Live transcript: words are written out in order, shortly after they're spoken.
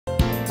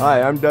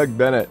Hi, I'm Doug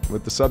Bennett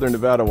with the Southern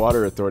Nevada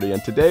Water Authority,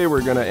 and today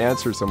we're going to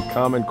answer some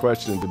common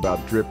questions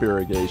about drip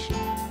irrigation.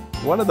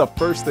 One of the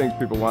first things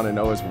people want to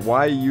know is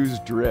why use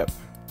drip?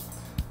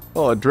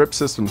 Well, a drip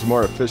system's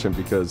more efficient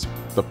because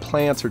the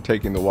plants are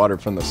taking the water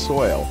from the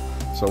soil.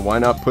 So why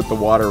not put the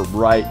water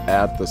right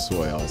at the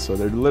soil? So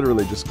they're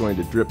literally just going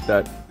to drip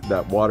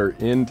that water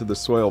into the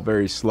soil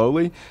very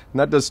slowly.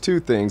 And that does two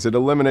things. It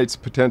eliminates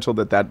the potential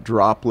that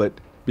droplet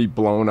be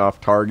blown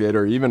off target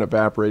or even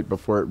evaporate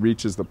before it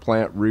reaches the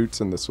plant roots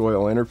and the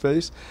soil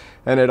interface.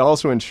 And it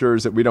also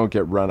ensures that we don't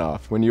get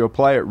runoff. When you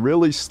apply it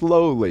really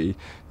slowly,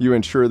 you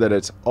ensure that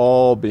it's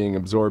all being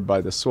absorbed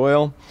by the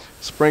soil.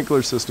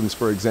 Sprinkler systems,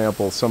 for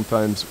example,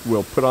 sometimes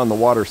will put on the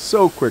water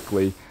so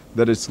quickly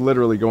that it's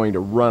literally going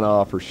to run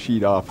off or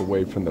sheet off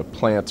away from the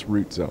plant's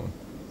root zone.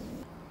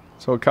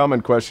 So a common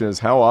question is,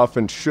 how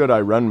often should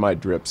I run my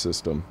drip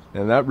system?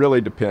 And that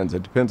really depends.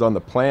 It depends on the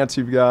plants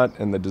you've got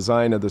and the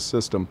design of the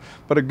system.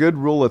 But a good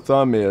rule of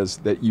thumb is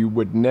that you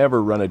would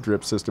never run a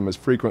drip system as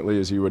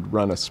frequently as you would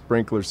run a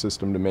sprinkler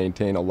system to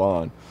maintain a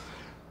lawn.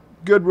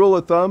 Good rule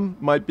of thumb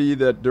might be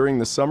that during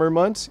the summer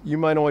months, you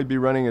might only be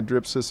running a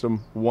drip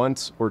system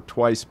once or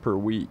twice per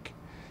week.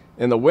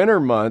 In the winter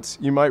months,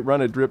 you might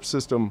run a drip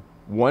system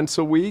once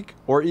a week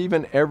or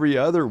even every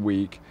other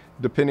week,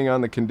 depending on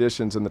the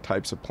conditions and the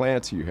types of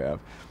plants you have.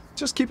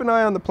 Just keep an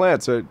eye on the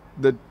plants.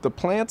 The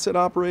plants that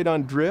operate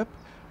on drip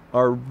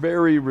are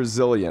very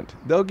resilient.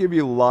 They'll give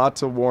you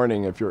lots of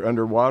warning if you're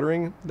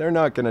underwatering. They're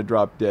not going to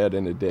drop dead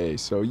in a day,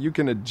 so you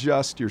can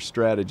adjust your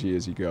strategy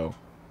as you go.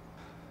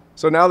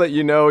 So now that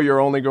you know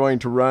you're only going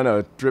to run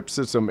a drip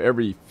system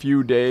every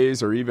few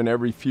days or even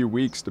every few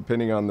weeks,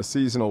 depending on the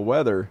seasonal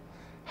weather,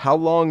 how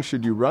long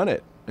should you run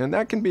it? And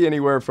that can be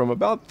anywhere from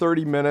about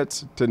 30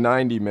 minutes to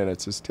 90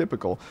 minutes is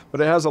typical,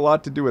 but it has a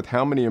lot to do with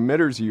how many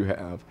emitters you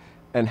have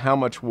and how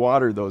much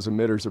water those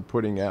emitters are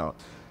putting out.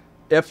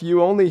 If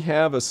you only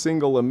have a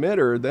single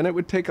emitter, then it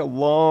would take a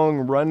long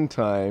run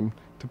time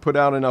to put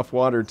out enough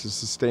water to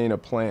sustain a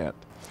plant.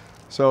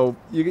 So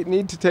you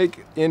need to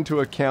take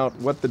into account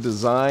what the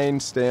design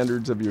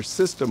standards of your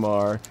system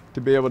are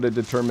to be able to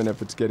determine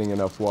if it's getting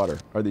enough water.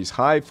 Are these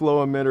high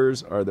flow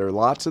emitters? Are there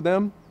lots of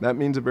them? That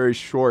means a very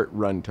short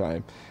run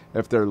time.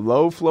 If they're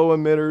low flow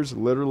emitters,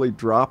 literally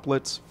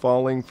droplets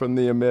falling from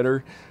the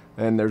emitter,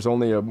 and there's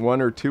only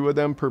one or two of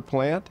them per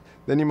plant,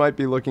 then you might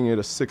be looking at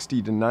a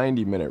 60 to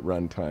 90 minute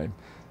run time.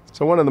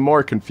 So one of the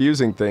more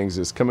confusing things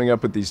is coming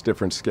up with these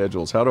different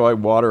schedules. How do I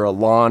water a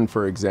lawn,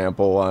 for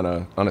example, on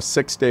a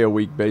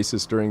 6-day-a-week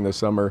basis during the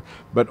summer,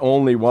 but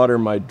only water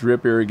my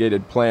drip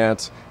irrigated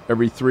plants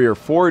every 3 or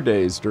 4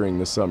 days during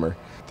the summer?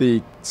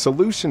 The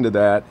solution to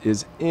that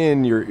is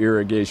in your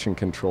irrigation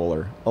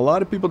controller. A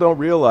lot of people don't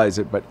realize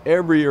it, but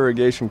every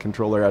irrigation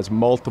controller has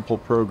multiple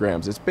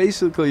programs. It's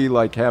basically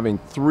like having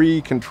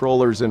 3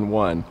 controllers in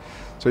one.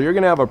 So you're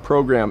going to have a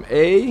program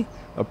A,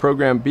 a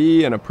program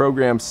B, and a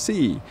program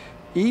C.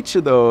 Each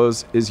of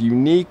those is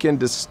unique and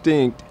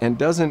distinct and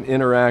doesn't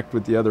interact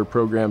with the other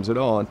programs at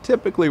all. And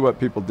typically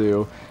what people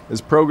do is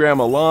program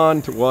a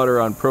lawn to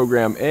water on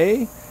program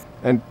A,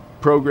 and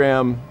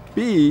program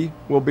B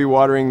will be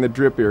watering the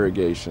drip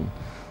irrigation.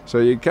 So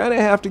you kind of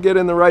have to get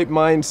in the right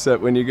mindset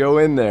when you go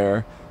in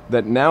there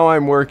that now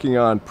I'm working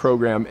on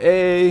program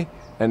A,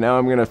 and now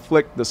I'm going to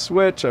flick the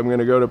switch, I'm going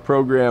to go to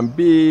program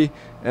B,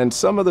 and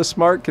some of the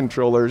smart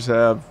controllers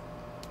have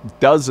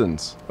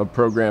dozens of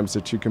programs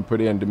that you can put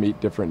in to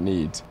meet different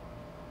needs.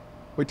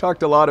 We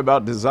talked a lot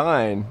about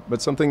design,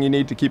 but something you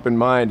need to keep in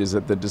mind is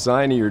that the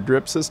design of your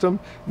drip system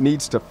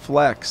needs to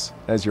flex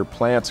as your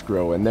plants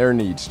grow and their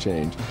needs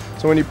change.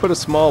 So when you put a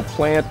small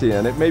plant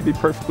in, it may be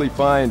perfectly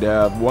fine to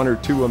have 1 or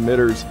 2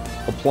 emitters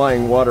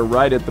applying water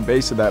right at the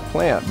base of that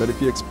plant. But if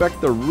you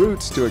expect the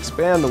roots to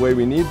expand the way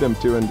we need them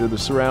to into the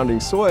surrounding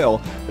soil,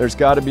 there's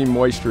got to be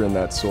moisture in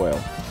that soil.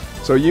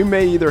 So you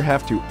may either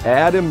have to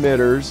add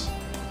emitters,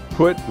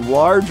 put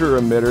larger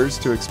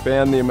emitters to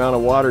expand the amount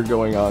of water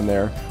going on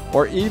there,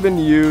 or even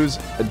use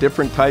a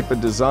different type of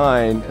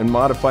design and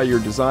modify your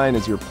design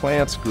as your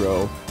plants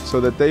grow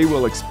so that they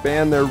will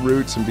expand their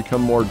roots and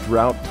become more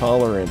drought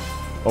tolerant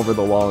over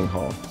the long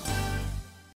haul.